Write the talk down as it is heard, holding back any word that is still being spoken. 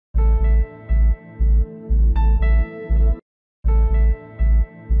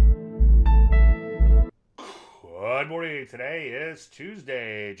everybody. Today is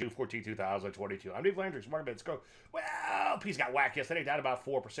Tuesday, June 14, 2022. I'm Landry. Market bets go. Well, P's got whacked yesterday, down about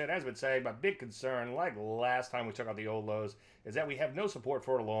 4%. As I've been saying, my big concern, like last time we took out the old lows, is that we have no support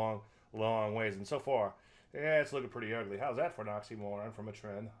for a long ways. And so far, yeah, it's looking pretty ugly. How's that for an oxymoron from a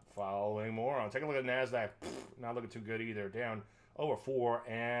trend? Following moron. Take a look at NASDAQ. Not looking too good either. Down over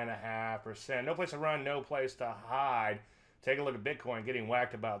 4.5%. No place to run, no place to hide. Take a look at Bitcoin getting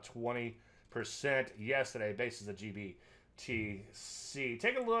whacked about 20% yesterday, basis of GBTC.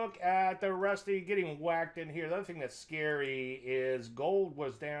 Take a look at the Rusty getting whacked in here. The other thing that's scary is gold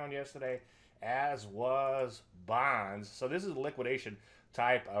was down yesterday, as was bonds. So this is a liquidation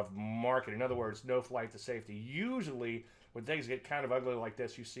type of market. In other words, no flight to safety. Usually, when things get kind of ugly like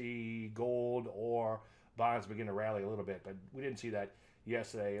this, you see gold or bonds begin to rally a little bit, but we didn't see that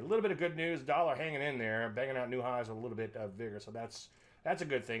yesterday. A little bit of good news, dollar hanging in there, banging out new highs with a little bit of vigor, so that's a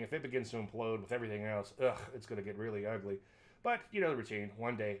good thing. If it begins to implode with everything else, it's going to get really ugly. But, you know the routine,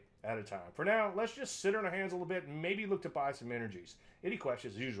 one day at a time. For now, let's just sit on our hands a little bit and maybe look to buy some energies. Any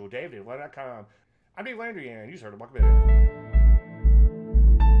questions, as usual, Dave, DaveLandry.com. I'm Dave Landry, and you heard of Market Minute.